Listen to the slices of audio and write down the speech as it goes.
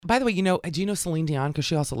By the way, do you know Celine Dion? Because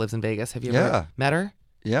she also lives in Vegas. Have you ever met her?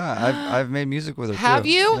 Yeah, I've made music with her. Have too.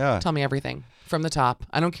 you? Yeah. Tell me everything from the top.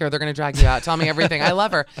 I don't care. They're gonna drag you out. Tell me everything. I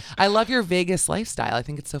love her. I love your Vegas lifestyle. I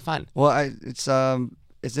think it's so fun. Well, it's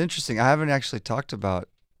interesting. I haven't actually talked about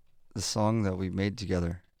the song that we made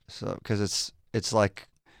together, so because it's like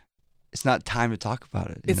it's not time to talk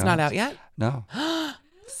about it. It's not out yet. No.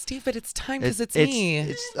 Steve, but it's time because it's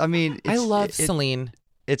me. I love Celine.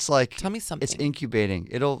 It's like tell me something. It's incubating.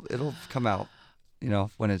 It'll come out.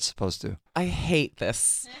 When it's supposed to. I hate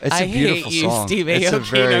this. It's a beautiful hate you, song. Steve It's Aoki. a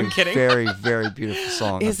very, I'm kidding. very, very beautiful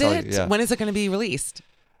song. Is it? You, yeah. When is it going to be released?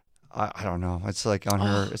 I don't know. It's like on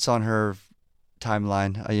her. It's on her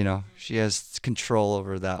timeline. She has control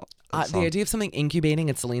over that. The idea of something incubating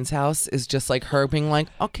at Celine's house is just like her being like,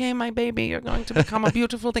 "Okay, my baby, you're going to become a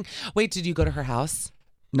beautiful thing." Wait, did you go to her house?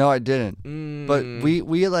 No, I didn't. But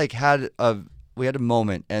we like had a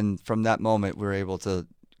moment, and from that moment, we were able to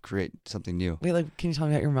create something new. Wait, can you tell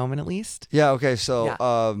me about your moment at least? Yeah, okay. So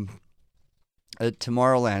at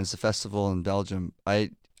Tomorrowland, the festival in Belgium, I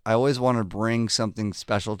always want to bring something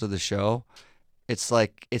special to the show. It's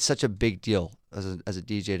such a big deal as a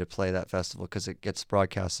DJ to play that festival because it gets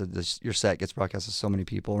broadcasted. Your set gets broadcasted to so many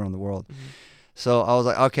people around the world. Mm-hmm. So I was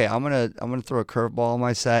like, okay, I'm gonna throw a curveball in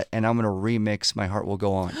my set, and I'm gonna remix "My Heart Will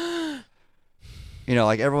Go On."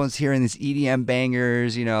 Everyone's hearing these EDM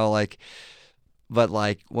bangers, But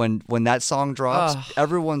when that song drops,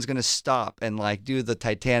 everyone's gonna stop and do the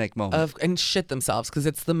Titanic moment and shit themselves because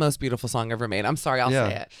it's the most beautiful song ever made. I'm sorry, I'll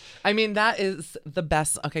say it. I mean, that is the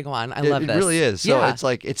best. Okay, go on. I love this. It really is. So it's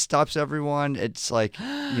it stops everyone. It's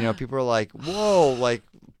people are like, whoa,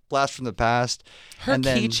 blast from the past. Her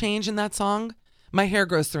key change in that song. My hair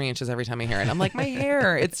grows 3 inches every time I hear it. I'm like, my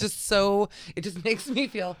hair. It's just so. It just makes me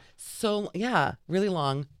feel so. Yeah, really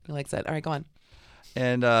long. He likes it. All right, go on.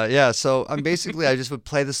 And so I just would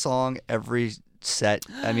play the song every set.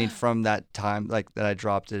 I mean, from that time, that I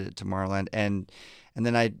dropped it at Tomorrowland, and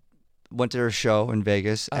then I went to her show in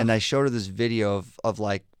Vegas, and I showed her this video of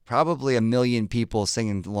probably 1 million people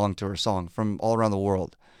singing along to her song from all around the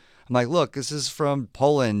world. I'm like, look, this is from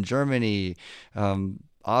Poland, Germany,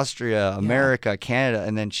 Austria, America, Canada,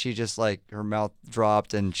 and then she just her mouth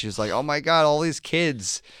dropped, and she was like, oh my God, all these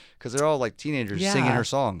kids, because they're all teenagers singing her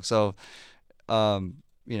song. So. And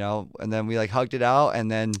then we hugged it out, and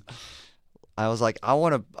then I was like, I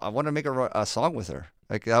want to make a song with her.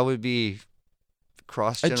 That would be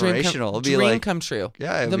cross-generational. A dream come true.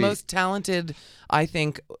 Yeah. Most talented, I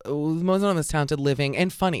think, one of the most talented living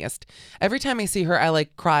and funniest. Every time I see her, I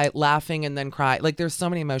cry, laughing and then cry. There's so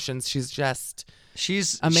many emotions.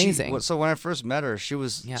 She's amazing. So when I first met her, she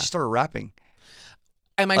started rapping.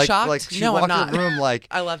 Am I shocked? She no, walked I'm not. in the room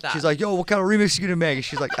I love that. She's like, yo, what kind of remix you gonna make? And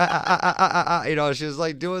she's like, she was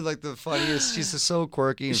doing the funniest. She's just so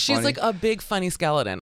quirky and she's funny. a big funny skeleton.